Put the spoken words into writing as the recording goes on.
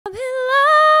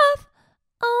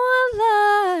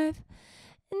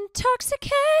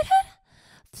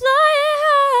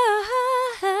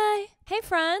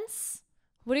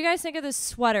What do you guys think of this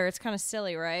sweater? It's kind of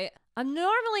silly, right? I'm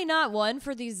normally not one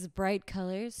for these bright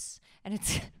colors, and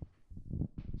it's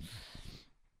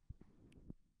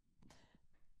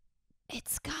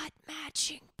got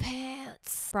matching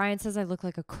pants. Brian says I look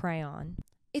like a crayon.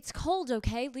 It's cold,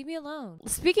 okay? Leave me alone.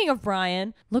 Speaking of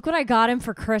Brian, look what I got him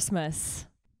for Christmas.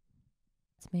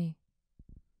 It's me.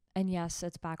 And yes,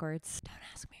 it's backwards. Don't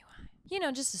ask me why. You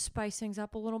know, just to spice things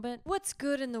up a little bit. What's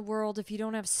good in the world if you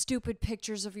don't have stupid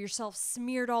pictures of yourself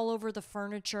smeared all over the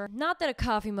furniture? Not that a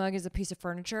coffee mug is a piece of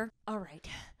furniture. All right.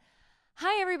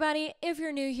 Hi, everybody. If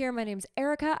you're new here, my name's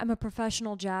Erica. I'm a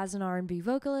professional jazz and R&B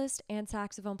vocalist and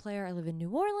saxophone player. I live in New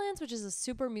Orleans, which is a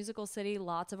super musical city.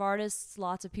 Lots of artists,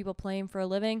 lots of people playing for a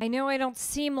living. I know I don't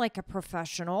seem like a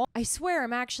professional. I swear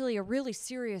I'm actually a really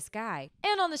serious guy.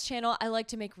 And on this channel, I like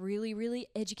to make really, really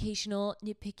educational,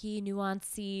 nitpicky,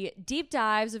 nuancey, deep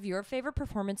dives of your favorite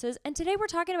performances. And today we're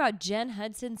talking about Jen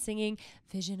Hudson singing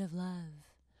Vision of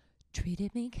Love.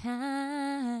 Treated me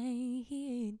kind,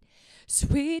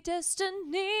 sweet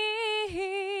destiny,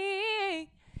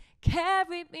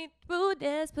 carried me through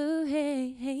desperation.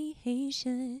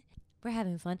 We're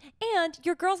having fun. And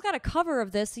your girl's got a cover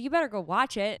of this, so you better go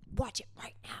watch it. Watch it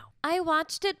right now. I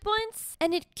watched it once,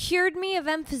 and it cured me of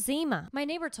emphysema. My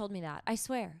neighbor told me that, I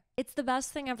swear. It's the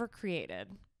best thing ever created.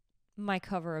 My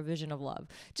cover of Vision of Love.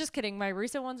 Just kidding, my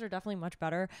recent ones are definitely much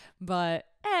better, but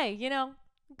hey, you know,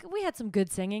 we had some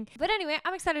good singing. But anyway,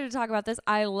 I'm excited to talk about this.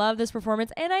 I love this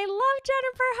performance and I love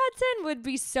Jennifer Hudson. Would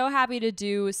be so happy to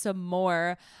do some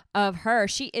more of her.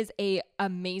 She is a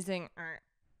amazing, I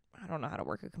don't know how to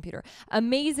work a computer,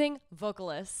 amazing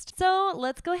vocalist. So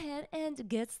let's go ahead and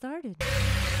get started.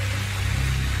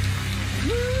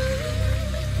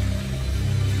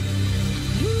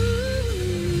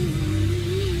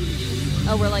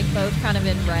 Oh, we're like both kind of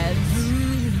in reds.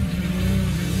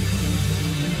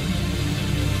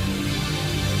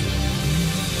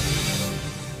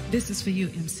 This is for you,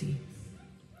 MC.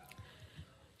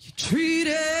 You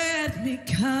treated me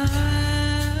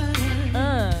kind,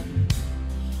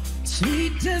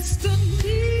 sweet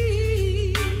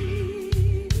destiny,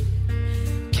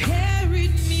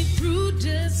 carried me through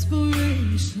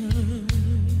desperation.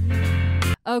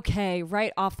 Okay,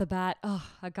 right off the bat, oh,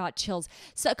 I got chills.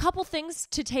 So a couple things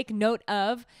to take note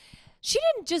of. She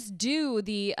didn't just do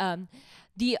the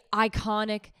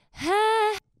iconic,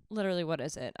 literally, what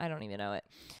is it? I don't even know it.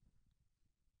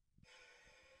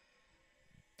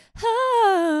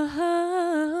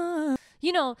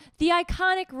 You know, the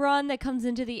iconic run that comes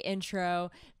into the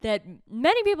intro that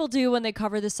many people do when they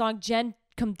cover this song. Jen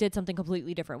did something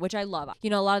completely different, which I love. You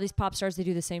know, a lot of these pop stars, they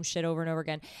do the same shit over and over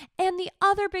again. And the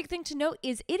other big thing to note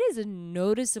is it is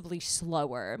noticeably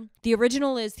slower. The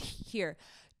original is here.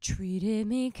 Treated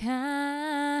me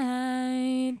kind,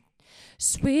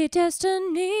 sweet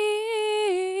destiny.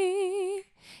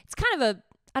 It's kind of a,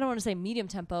 I don't want to say medium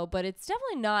tempo, but it's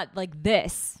definitely not like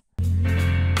this.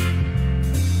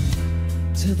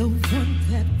 To the one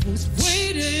that was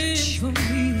waiting for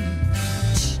me.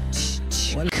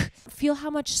 Feel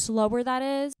how much slower that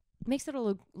is? Makes it a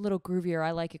little groovier.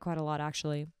 I like it quite a lot,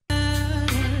 actually.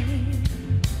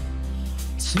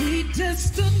 Sweet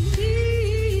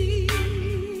destiny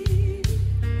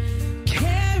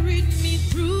carried me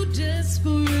through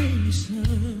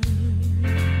desperation.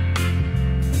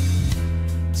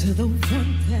 To the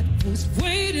one that was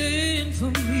waiting for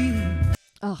me.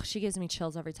 Oh, she gives me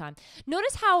chills every time.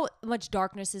 Notice how much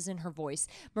darkness is in her voice.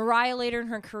 Mariah later in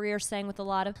her career sang with a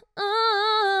lot of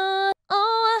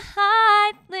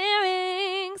high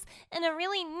larynx and a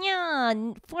really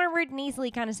forward nasally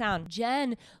kind of sound.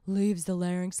 Jen leaves the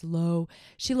larynx low.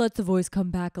 She lets the voice come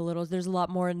back a little. There's a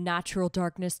lot more natural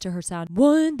darkness to her sound.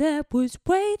 One that was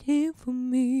waiting for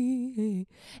me.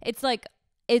 It's like,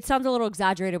 it sounds a little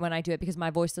exaggerated when I do it because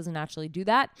my voice doesn't actually do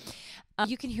that.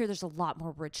 You can hear there's a lot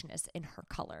more richness in her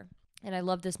color. And I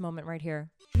love this moment right here.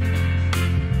 To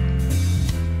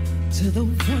the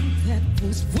one that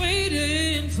was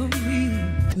waiting for me.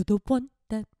 To the one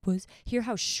that was. Hear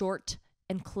how short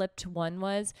and clipped one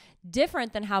was?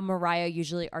 Different than how Mariah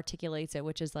usually articulates it,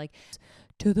 which is like,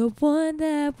 to the one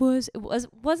that was.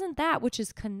 Wasn't that, which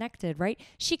is connected, right?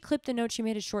 She clipped the note, she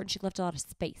made it short, and she left a lot of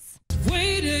space.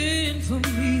 Waiting for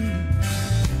me.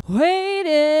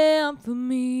 Waiting for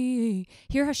me.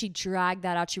 Hear how she dragged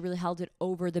that out. She really held it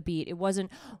over the beat. It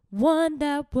wasn't one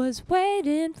that was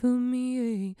waiting for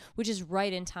me, which is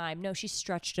right in time. No, she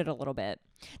stretched it a little bit.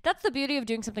 That's the beauty of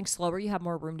doing something slower. You have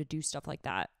more room to do stuff like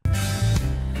that.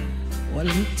 Well,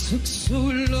 it took so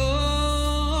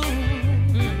long.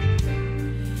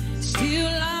 Still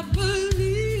I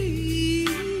believe.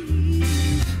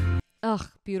 Ugh,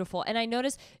 beautiful. And I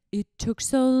noticed it took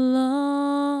so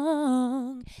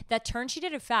long. That turn, she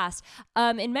did it fast.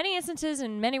 In many instances,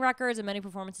 in many records, and many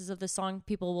performances of this song,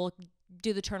 people will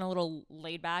do the turn a little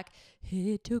laid back.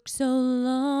 It took so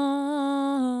long.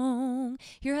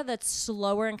 Hear how that's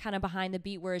slower and kind of behind the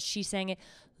beat, whereas she sang it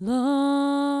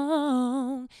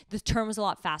long. The turn was a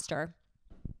lot faster.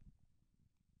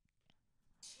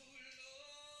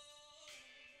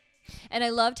 And I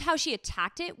loved how she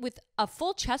attacked it with a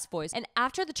full chest voice. And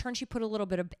after the turn, she put a little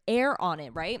bit of air on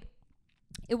it, right?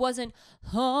 It wasn't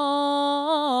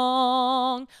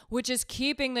long, which is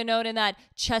keeping the note in that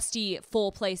chesty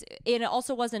full place. And it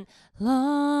also wasn't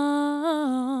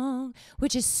long,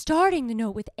 which is starting the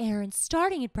note with air and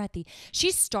starting it breathy. She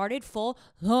started full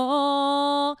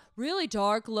long, really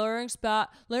dark, larynx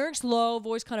low,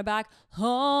 voice kind of back,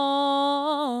 long.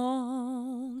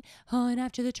 Oh, and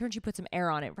after the turn, she put some air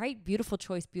on it, right? Beautiful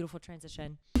choice, beautiful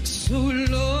transition. So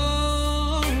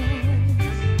long,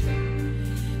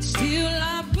 still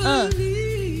I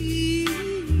believe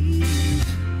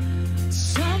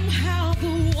somehow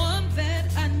the one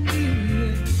that I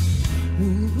knew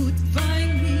would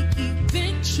find me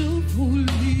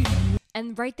eventually.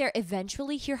 And right there,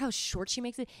 eventually, hear how short she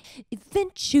makes it?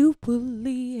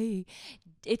 Eventually.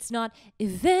 It's not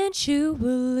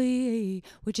eventually,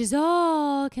 which is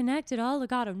all connected, all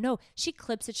legato. No, she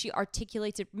clips it, she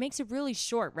articulates it, makes it really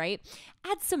short, right?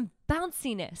 Add some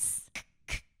bounciness.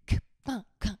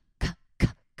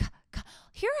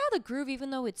 Hear how the groove, even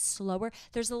though it's slower,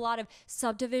 there's a lot of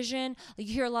subdivision.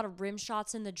 You hear a lot of rim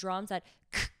shots in the drums that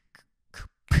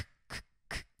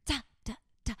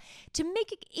to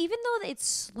make it, even though it's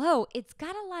slow, it's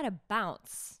got a lot of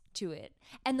bounce to it.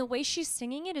 And the way she's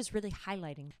singing it is really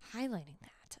highlighting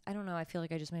that. I don't know, I feel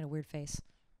like I just made a weird face.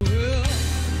 Well,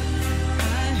 I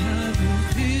have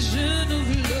a vision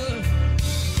of love,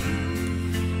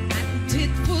 and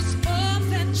it was all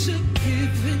that you've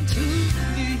given to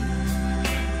me.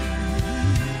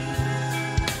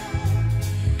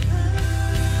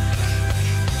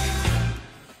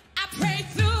 I pray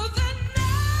through the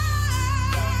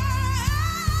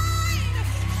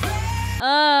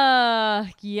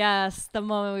night. Yes, the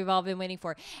moment we've all been waiting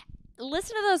for.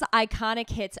 Listen to those iconic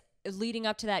hits leading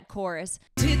up to that chorus.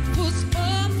 It was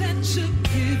all that you've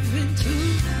given to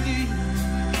me.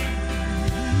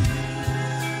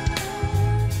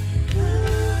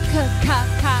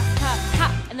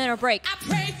 And then a break. I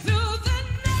pray through the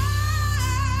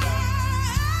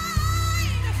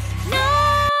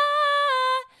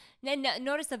night. No.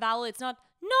 Notice the vowel. It's not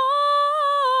no,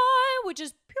 which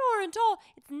is pure and tall.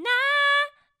 It's na.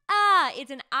 It's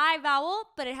an I vowel,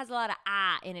 but it has a lot of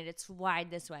ah in it. It's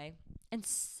wide this way. And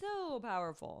so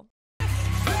powerful. So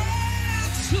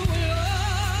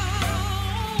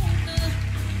alone,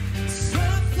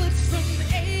 suffered from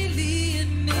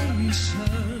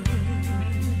alienation,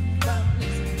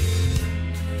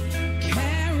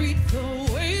 carried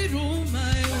the weight on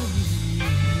my own.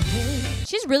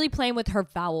 She's really playing with her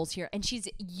vowels here, and she's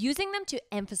using them to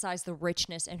emphasize the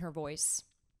richness in her voice.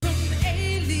 From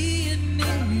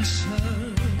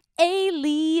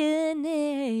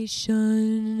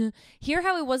alienation. Hear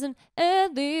how it wasn't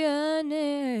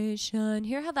alienation.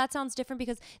 Hear how that sounds different,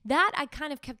 because that I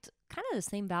kind of kept kind of the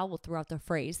same vowel throughout the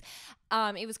phrase.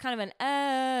 It was kind of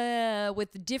an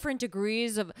with different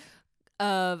degrees of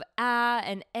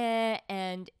and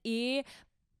and e.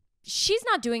 She's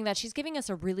not doing that. She's giving us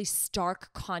a really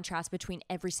stark contrast between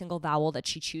every single vowel that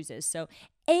she chooses. So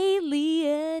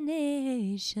alienation,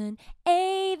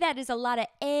 a, that is a lot of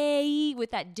a with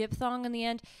that diphthong in the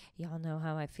end. Y'all know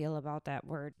how I feel about that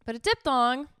word. But a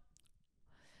diphthong,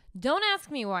 don't ask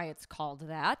me why it's called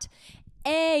that.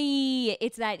 A,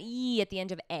 it's that E at the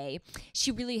end of A.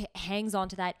 She really hangs on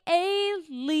to that A,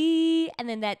 and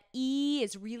then that E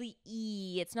is really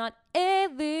E. It's not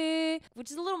A, which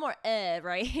is a little more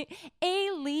right?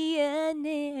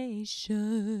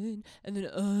 Alienation. And then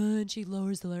and she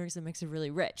lowers the lyrics and makes it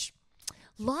really rich.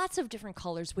 Lots of different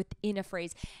colors within a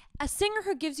phrase. A singer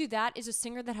who gives you that is a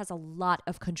singer that has a lot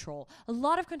of control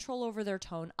over their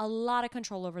tone, a lot of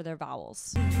control over their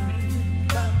vowels.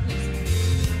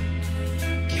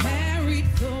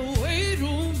 The weight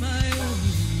on my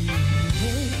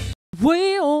own.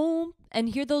 Way on. And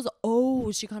hear those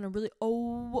O's. She kind of really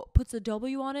puts a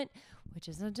W on it, which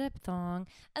is a diphthong.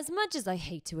 As much as I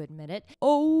hate to admit it.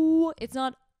 Oh, it's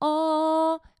not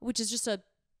which is just a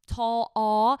tall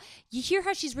aw. You hear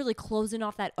how she's really closing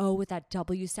off that O with that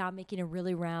W sound, making it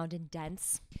really round and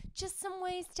dense. Just some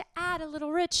ways to add a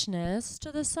little richness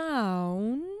to the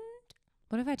sound.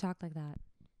 What if I talk like that?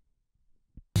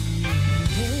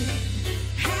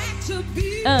 To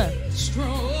be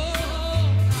strong,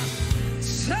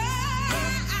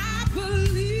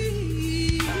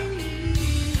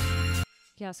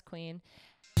 Yes, queen.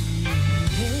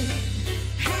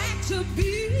 Had to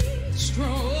be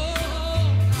strong.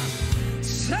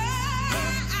 So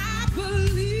I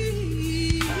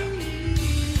believe.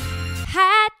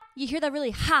 Had, you hear that really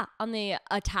ha on the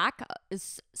attack,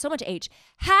 is so much H.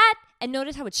 Had, and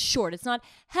notice how it's short. It's not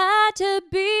had to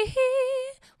be,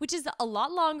 which is a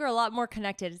lot longer, a lot more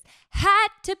connected. It's had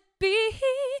to be.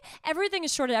 Everything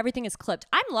is shorted, everything is clipped.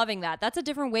 I'm loving that. That's a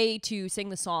different way to sing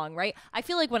the song, right? I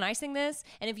feel like when I sing this,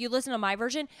 and if you listen to my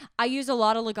version, I use a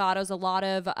lot of legatos, a lot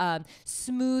of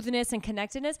smoothness and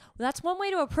connectedness. Well, that's one way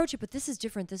to approach it, but this is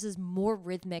different. This is more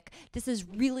rhythmic. This is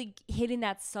really hitting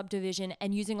that subdivision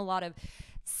and using a lot of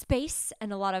space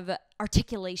and a lot of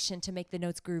articulation to make the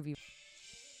notes groovy.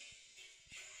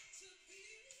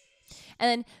 And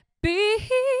then B,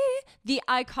 the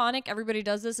iconic, everybody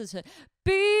does this, is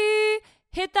B,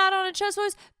 hit that on a chest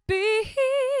voice, B,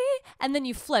 and then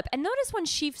you flip. And notice when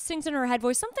she sings in her head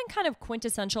voice, something kind of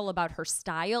quintessential about her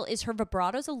style is her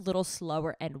vibrato's a little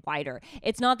slower and wider.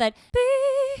 It's not that B,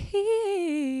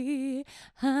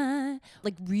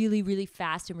 like really, really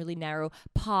fast and really narrow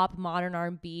pop, modern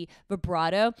R&B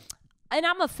vibrato. And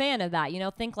I'm a fan of that, you know,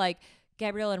 think like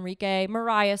Gabrielle Enrique,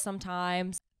 Mariah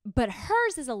sometimes. But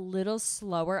hers is a little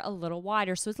slower, a little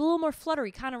wider. So it's a little more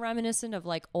fluttery, kind of reminiscent of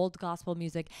like old gospel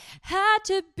music. Had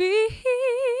to be.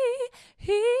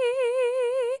 Hear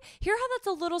how that's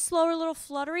a little slower, a little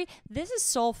fluttery? This is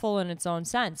soulful in its own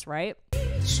sense, right?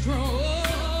 Strong.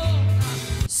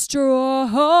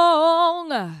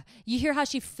 You hear how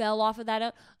she fell off of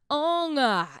that?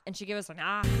 And she gave us an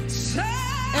ah.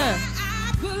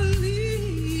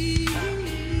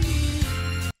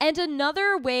 And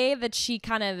another way that she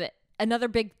kind of, another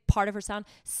big part of her sound,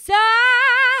 sa,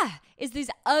 is these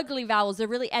ugly vowels. They're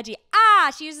really edgy.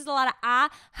 Ah, she uses a lot of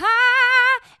ah,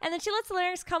 ha, and then she lets the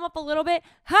larynx come up a little bit.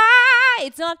 Ha,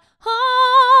 it's not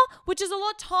ha, which is a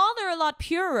lot taller, a lot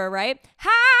purer, right?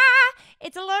 Ha,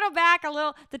 it's a little back, a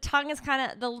little, the tongue and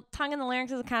the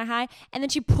larynx is kind of high, and then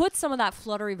she puts some of that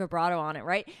fluttery vibrato on it,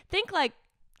 right? Think like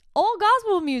old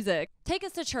gospel music. Take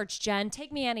us to church, Jen.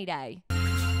 Take me any day.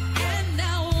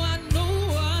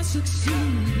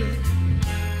 Succeeded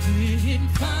in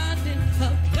finding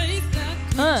a place that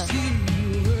could see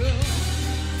the world.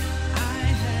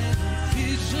 I had a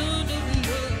vision of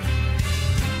love,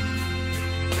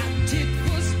 and it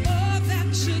was all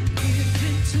that should give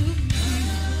into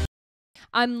me.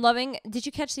 I'm loving, did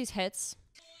you catch these hits?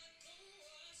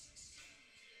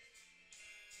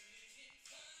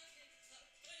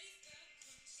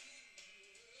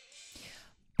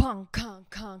 Kong, kong,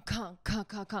 kong, kong, kong,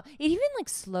 kong, kong. It even like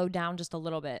slowed down just a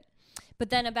little bit.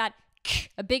 But then about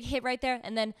a big hit right there,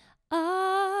 and then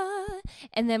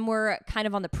and then we're kind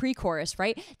of on the pre-chorus,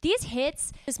 right? These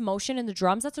hits, this motion in the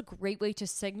drums, that's a great way to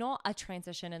signal a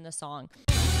transition in the song.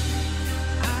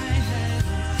 I had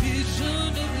a vision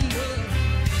of love.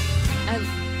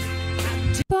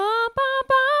 Bum, bum,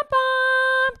 bum,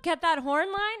 bum. Get that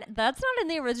horn line? That's not in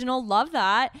the original. Love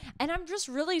that. And I'm just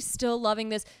really still loving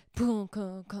this boom,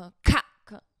 ka, ka, ka,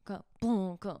 ka, ka,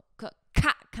 boom, ka, ka,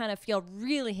 ka, kind of feel,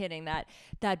 really hitting that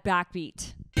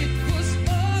backbeat. It was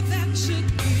all that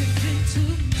you've given to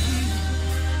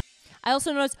me. I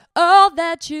also noticed all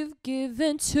that you've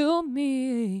given to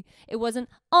me. It wasn't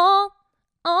all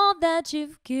that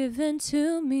you've given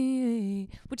to me,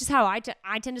 which is how I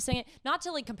tend to sing it. Not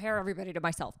to like compare everybody to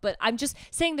myself, but I'm just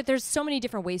saying that there's so many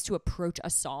different ways to approach a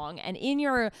song, and in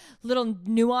your little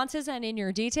nuances and in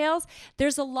your details,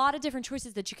 there's a lot of different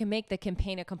choices that you can make that can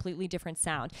paint a completely different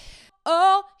sound.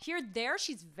 Oh, there,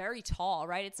 she's very tall,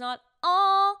 right? It's not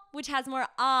oh, which has more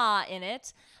ah in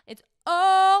it. It's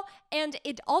oh, and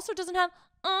it also doesn't have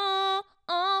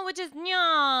which is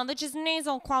nya, which is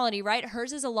nasal quality, right?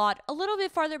 Hers is a little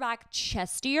bit farther back,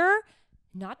 chestier,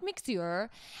 not mixier,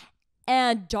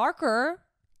 and darker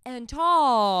and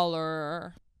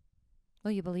taller.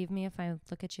 Will you believe me if I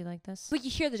look at you like this? But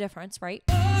you hear the difference, right?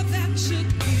 All that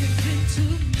should give into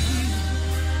me.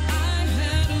 I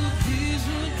had a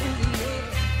vision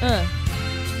of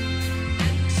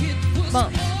love.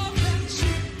 Bump.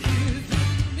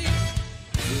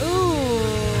 Ooh.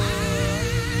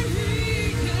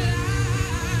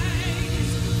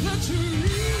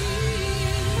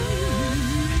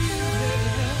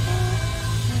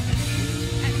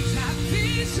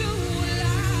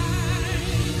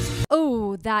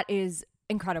 Oh, that is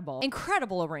incredible.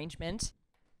 Incredible arrangement.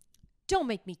 Don't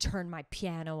make me turn my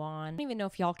piano on. I don't even know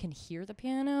if y'all can hear the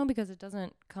piano because it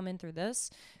doesn't come in through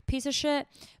this piece of shit,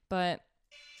 but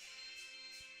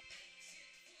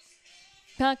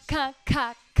ka, ka,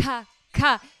 ka, ka,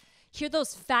 ka. Hear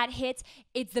those fat hits?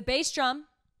 It's the bass drum.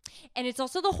 And it's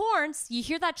also the horns. You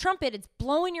hear that trumpet, it's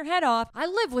blowing your head off. I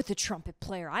live with a trumpet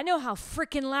player. I know how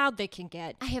freaking loud they can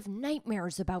get. I have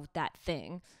nightmares about that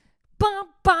thing. Bum,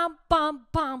 bum, bum,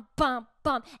 bum, bum,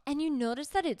 bum. And you notice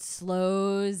that it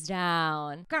slows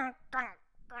down.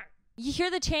 You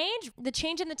hear the change? The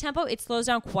change in the tempo, it slows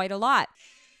down quite a lot.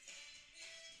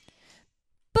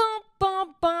 Bum,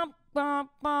 bum, bum, bum,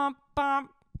 bum, bum.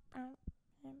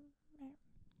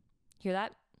 Hear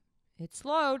that? It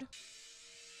slowed.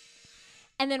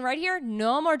 And then right here,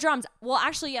 no more drums. Well,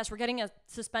 actually, yes, we're getting a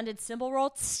suspended cymbal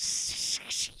roll.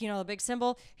 You know, the big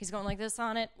cymbal. He's going like this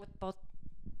on it with both.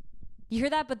 You hear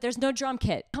that? But there's no drum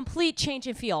kit. Complete change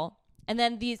in feel. And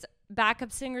then these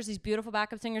backup singers, these beautiful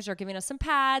backup singers are giving us some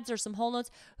pads or some whole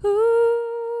notes.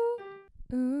 Ooh,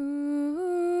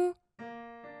 ooh.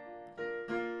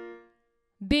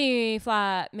 B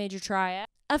flat major triad.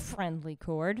 A friendly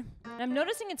chord. And I'm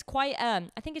noticing it's quite, I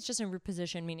think it's just in root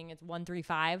position, meaning it's 1, 3,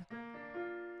 5.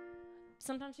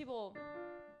 Sometimes people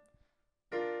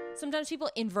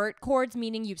invert chords,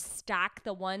 meaning you stack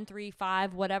the 1, 3,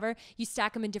 5, whatever. You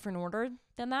stack them in different order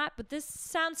than that. But this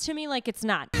sounds to me like it's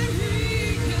not.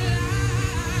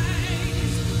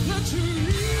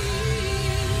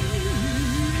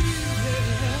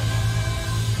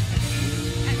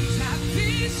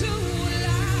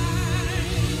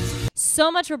 So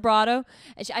much vibrato.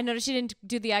 I noticed she didn't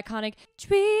do the iconic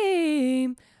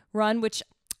dream run, which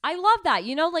I love that.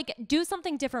 You know, like, do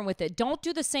something different with it. Don't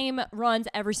do the same runs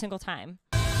every single time.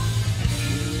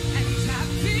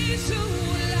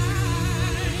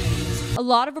 A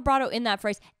lot of vibrato in that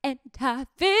phrase. And I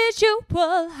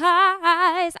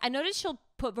visualize. I noticed she'll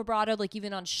put vibrato like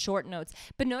even on short notes.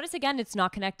 But notice again, it's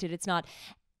not connected. It's not.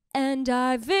 And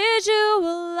I visualize,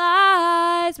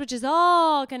 which is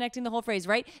all connecting the whole phrase,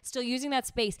 right? Still using that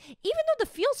space. Even though the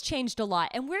feels changed a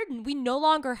lot. And we no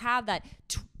longer have that.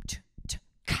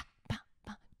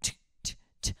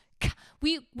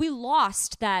 We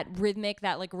lost that rhythmic,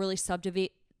 that like really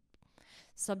subdivided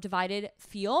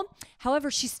feel.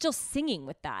 However, she's still singing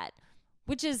with that,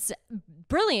 which is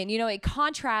brilliant. You know, it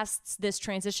contrasts this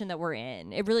transition that we're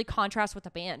in. It really contrasts what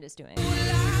the band is doing.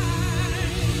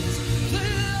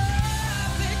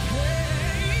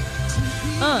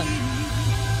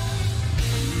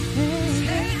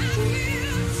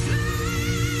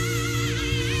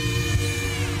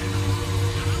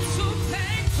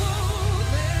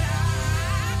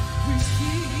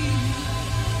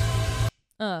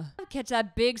 Catch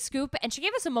that big scoop. And she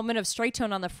gave us a moment of straight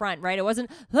tone on the front, right? It wasn't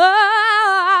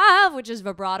love, which is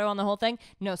vibrato on the whole thing.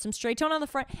 No, some straight tone on the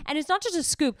front. And it's not just a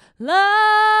scoop.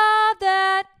 Love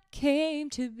that came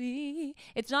to be.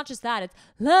 It's not just that. It's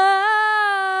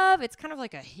love. It's kind of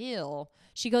like a hill.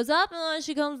 She goes up and then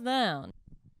she comes down.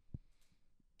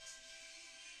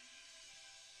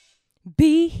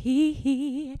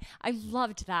 Be. I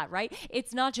loved that, right?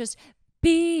 It's not just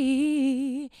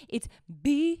be, it's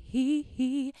be,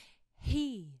 he.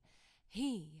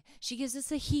 She gives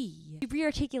us a he. She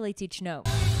re-articulates each note.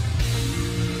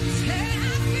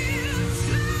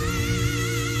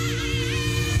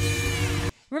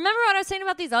 Remember what I was saying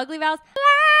about these ugly vowels?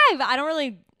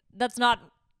 Live! That's not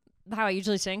how I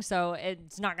usually sing, so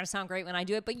it's not going to sound great when I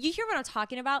do it, but you hear what I'm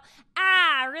talking about?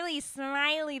 Really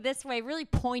smiley this way, really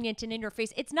poignant and in your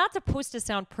face. It's not supposed to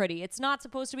sound pretty. It's not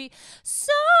supposed to be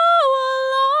so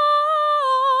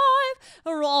alive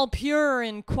or all pure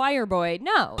and choir boy.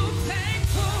 No.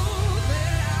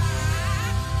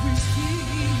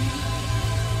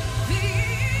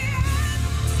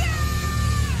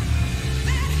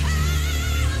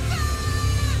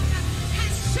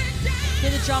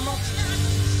 Hear the drum roll?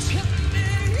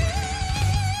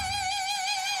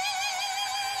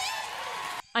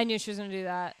 I knew she was going to do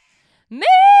that. Me!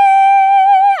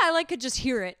 I could just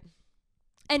hear it.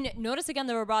 And notice again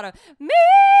the vibrato. Me!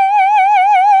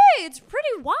 It's pretty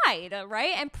wide,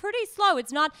 right? And pretty slow.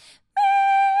 It's not me!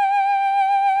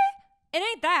 It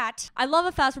ain't that. I love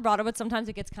a fast vibrato, but sometimes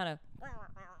it gets kind of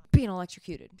being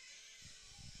electrocuted.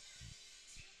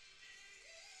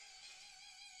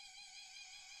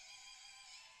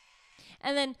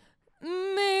 And then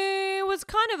me was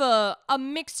kind of a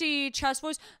mixy chest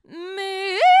voice. Me,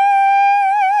 head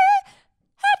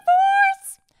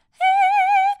voice,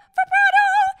 vibrato,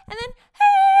 and then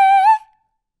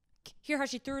hear how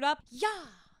she threw it up? Yeah,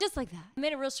 just like that. I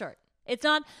made it real short. It's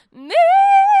not me,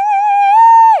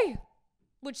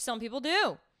 which some people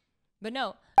do, but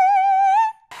no.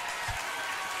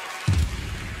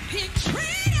 He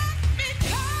treated me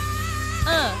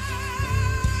kind.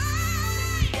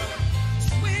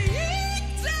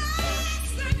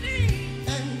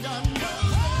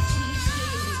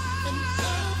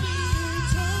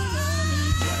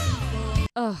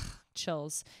 Ugh.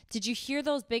 chills. Did you hear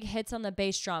those big hits on the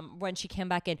bass drum when she came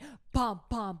back in? Bum,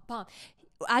 bum, bum.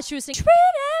 As she was singing,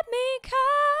 treated me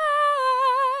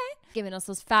kind, giving us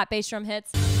those fat bass drum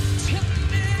hits.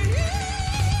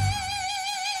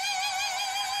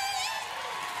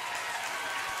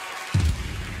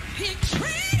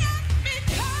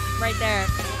 Right there.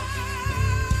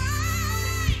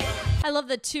 I love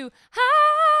the two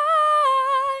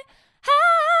high,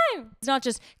 high. It's not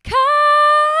just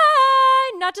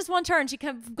kind, not just one turn. She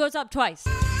goes up twice.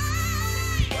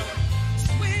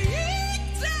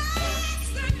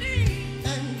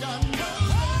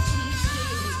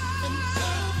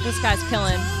 This guy's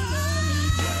killing.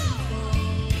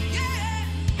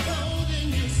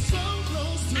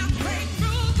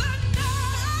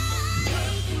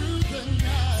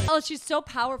 Oh, she's so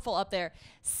powerful up there.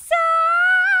 So,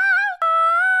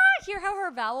 hear how her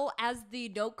vowel, as the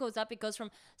note goes up, it goes from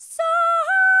so.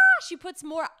 She puts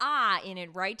more in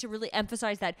it, right? To really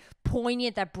emphasize that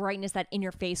poignant, that brightness, that in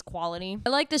your face quality. I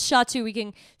like this shot too. We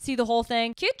can see the whole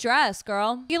thing. Cute dress,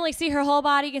 girl. You can like see her whole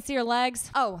body. You can see her legs.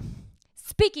 Oh,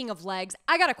 speaking of legs,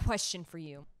 I got a question for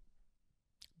you.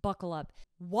 Buckle up.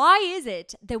 Why is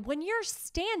it that when you're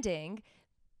standing,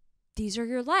 these are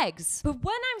your legs, but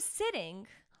when I'm sitting,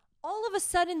 all of a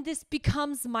sudden this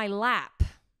becomes my lap?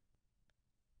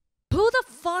 Who the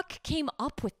fuck came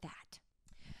up with that?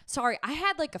 Sorry, I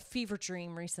had like a fever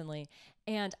dream recently,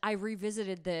 and I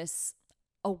revisited this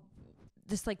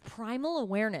like primal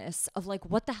awareness of like,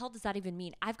 what the hell does that even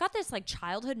mean? I've got this like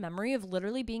childhood memory of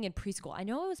literally being in preschool. I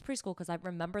know it was preschool because I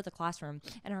remember the classroom,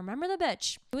 and I remember the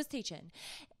bitch who was teaching,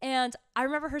 and I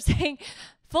remember her saying,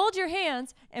 fold your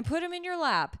hands and put them in your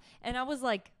lap. And I was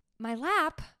like, my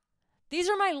lap? These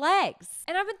are my legs.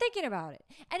 And I've been thinking about it,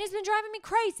 and it's been driving me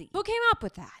crazy. Who came up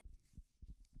with that?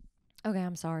 Okay,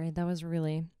 I'm sorry. That was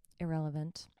really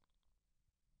irrelevant.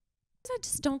 I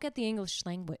just don't get the English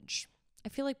language. I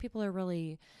feel like people are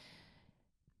really...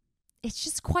 It's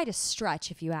just quite a stretch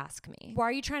if you ask me. Why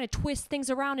are you trying to twist things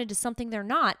around into something they're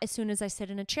not as soon as I sit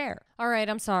in a chair? All right,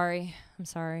 I'm sorry. I'm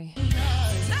sorry.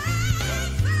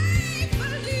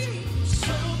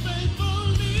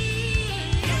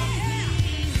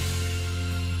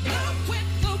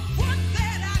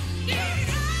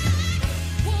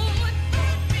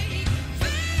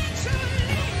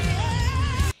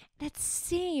 That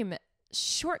same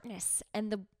shortness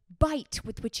and the bite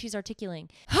with which she's articulating.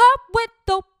 Hop with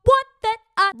the one that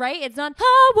I... Right? It's not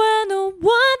hop with the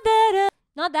one that I...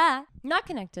 Not that. Not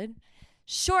connected.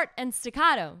 Short and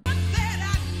staccato.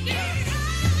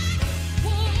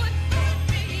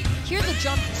 Hear the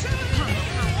jump.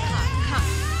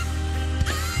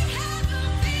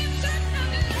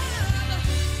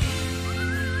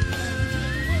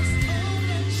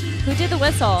 Who did the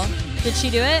whistle? Did she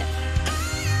do it?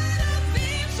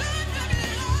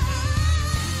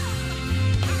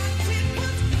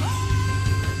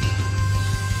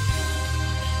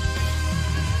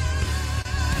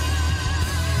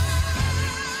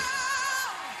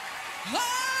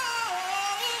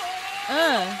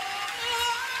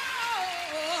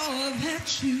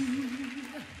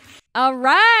 All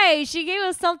right, she gave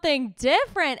us something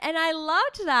different, and I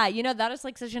loved that. You know, that is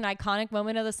like such an iconic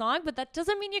moment of the song, but that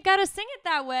doesn't mean you gotta sing it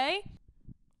that way.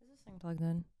 Is this thing plugged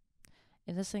in?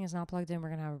 If this thing is not plugged in, we're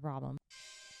gonna have a problem.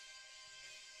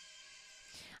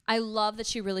 I love that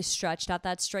she really stretched out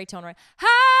that straight tone, right?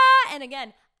 Ha! And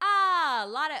again, a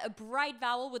lot of a bright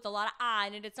vowel with a lot of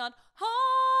in it. It's not ha,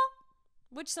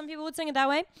 which some people would sing it that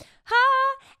way.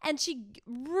 Ha! And she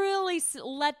really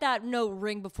let that note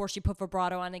ring before she put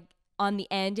vibrato on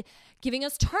the end, giving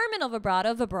us terminal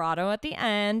vibrato at the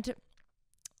end.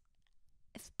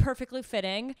 It's perfectly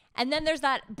fitting. And then there's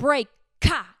that break,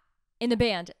 ka, in the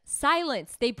band.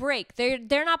 Silence, they break.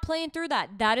 They're not playing through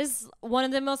that. That is one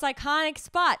of the most iconic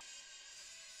spots.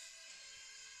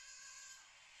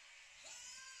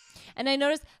 And I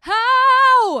noticed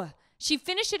how she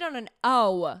finished it on an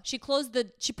O. She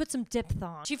put some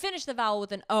diphthong. She finished the vowel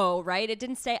with an O, right? It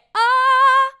didn't say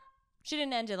ah. She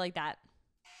didn't end it like that.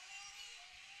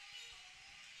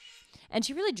 And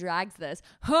she really drags this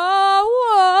ho,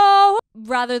 whoa,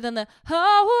 rather than the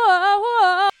ho,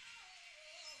 whoa,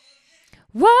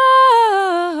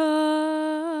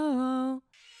 whoa,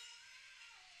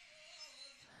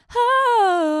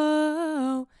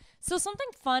 ho. So something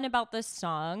fun about this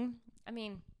song, I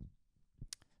mean,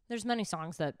 there's many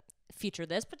songs that feature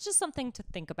this, but just something to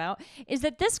think about, is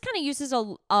that this kind of uses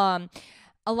a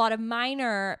lot of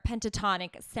minor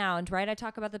pentatonic sound, right? I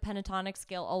talk about the pentatonic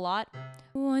scale a lot.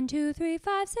 1, 2, 3,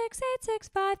 5, 6, 8, 6,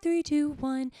 5, 3, 2,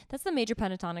 1. That's the major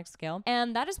pentatonic scale.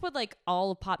 And that is what like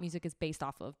all of pop music is based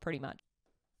off of, pretty much.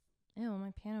 Ew,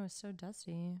 my piano is so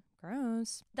dusty.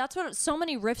 Gross. That's what so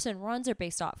many riffs and runs are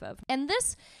based off of. And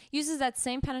this uses that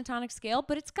same pentatonic scale,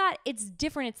 but it's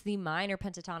different. It's the minor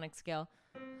pentatonic scale.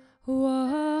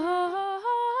 Whoa.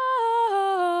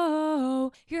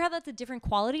 Hear how that's a different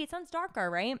quality? It sounds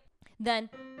darker, right? Then,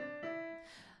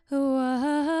 whoa.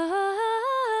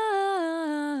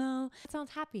 It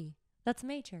sounds happy. That's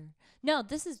major. No,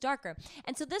 this is darker.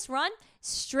 And so this run,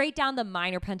 straight down the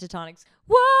minor pentatonics.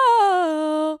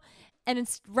 Whoa. And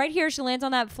it's right here, she lands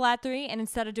on that flat 3, and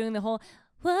instead of doing the whole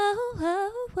whoa, whoa,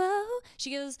 whoa, she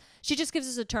just gives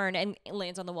us a turn and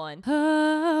lands on the 1.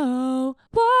 Oh,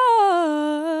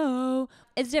 whoa.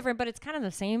 It's different, but it's kind of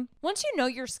the same. Once you know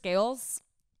your scales,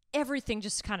 everything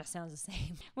just kind of sounds the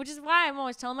same, which is why I'm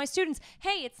always telling my students,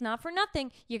 hey, it's not for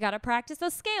nothing. You got to practice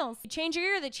those scales. You change your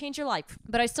ear, they change your life.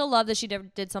 But I still love that she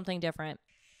did something different.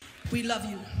 We love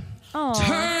you. Aww.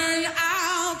 Turn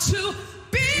out to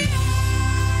be.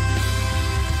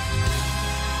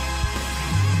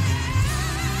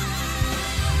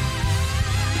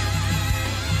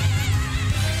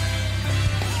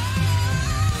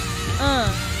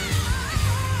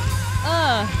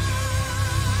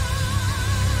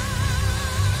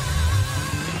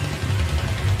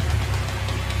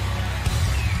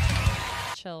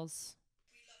 Chills.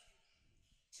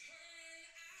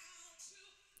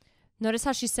 Notice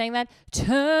how she's saying that?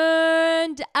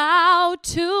 Turned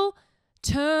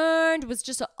was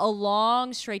just a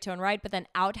long straight tone, right? But then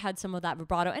out had some of that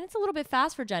vibrato. And it's a little bit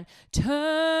fast for Jen.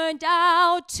 Turned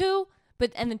out to.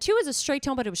 And then 2 is a straight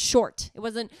tone, but it was short. It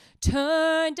wasn't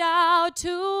turned out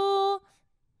to.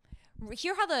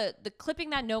 Hear how the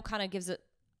clipping that note kind of gives it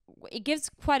gives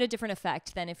quite a different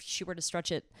effect than if she were to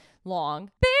stretch it long.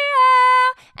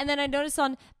 And then I noticed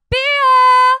on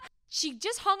she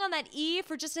just hung on that E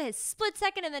for just a split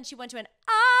second, and then she went to an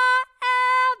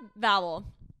vowel.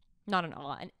 Not an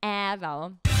an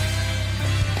vowel.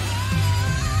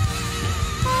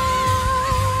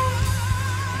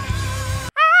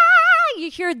 You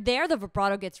hear there, the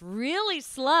vibrato gets really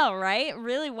slow, right?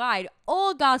 Really wide.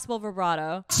 Old gospel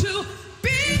vibrato. To be.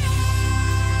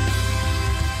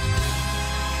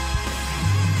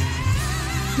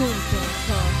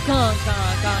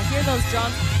 Hear those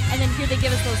drums, and then here they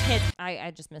give us those hits.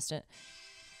 I just missed it.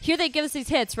 Here they give us these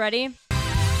hits. Ready?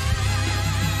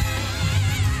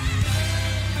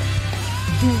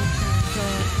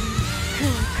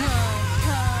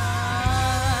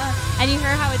 And you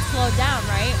hear how it's slowed down,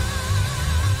 right?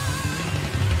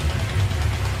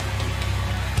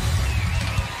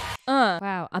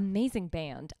 Wow, amazing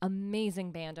band,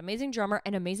 amazing drummer,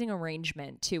 and amazing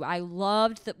arrangement too. I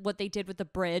loved what they did with the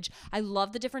bridge. I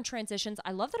love the different transitions.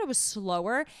 I love that it was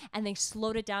slower and they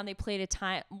slowed it down. They played it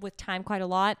with time quite a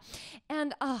lot.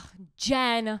 And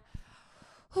Jen,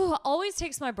 always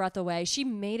takes my breath away. She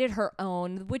made it her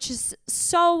own, which is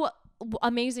so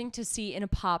amazing to see in a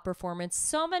pop performance.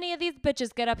 So many of these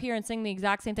bitches get up here and sing the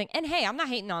exact same thing. And hey, I'm not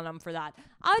hating on them for that.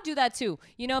 I do that too.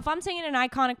 You know, if I'm singing an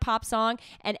iconic pop song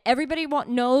and everybody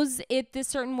knows it this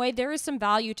certain way, there is some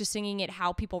value to singing it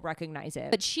how people recognize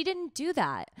it. But she didn't do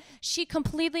that. She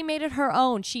completely made it her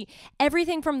own.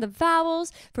 Everything from the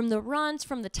vowels, from the runs,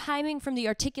 from the timing, from the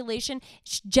articulation.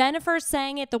 Jennifer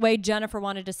sang it the way Jennifer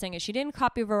wanted to sing it. She didn't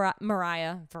copy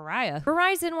Verizon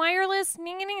Wireless.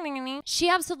 She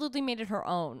absolutely made it her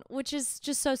own, which is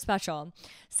just so special.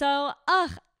 So,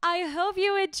 I hope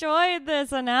you enjoyed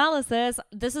this analysis.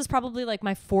 This is probably like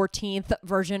my 14th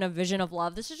version of Vision of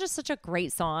Love. This is just such a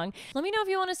great song. Let me know if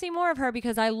you want to see more of her,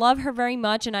 because I love her very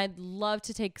much and I'd love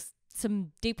to take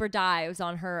some deeper dives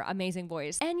on her amazing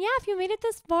voice. And yeah, if you made it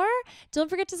this far, don't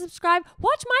forget to subscribe.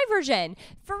 Watch my version.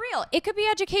 For real, it could be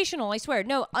educational, I swear.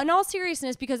 No, in all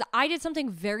seriousness, because I did something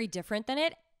very different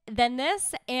than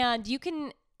this, and you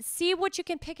can see what you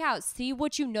can pick out, see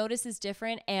what you notice is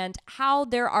different, and how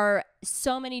there are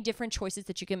so many different choices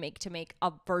that you can make to make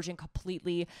a version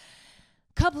completely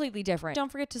different.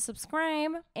 Don't forget to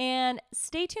subscribe and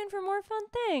stay tuned for more fun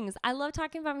things. I love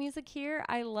talking about music here.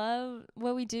 I love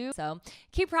what we do. So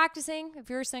keep practicing if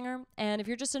you're a singer, and if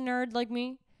you're just a nerd like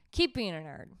me, keep being a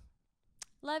nerd.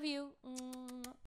 Love you.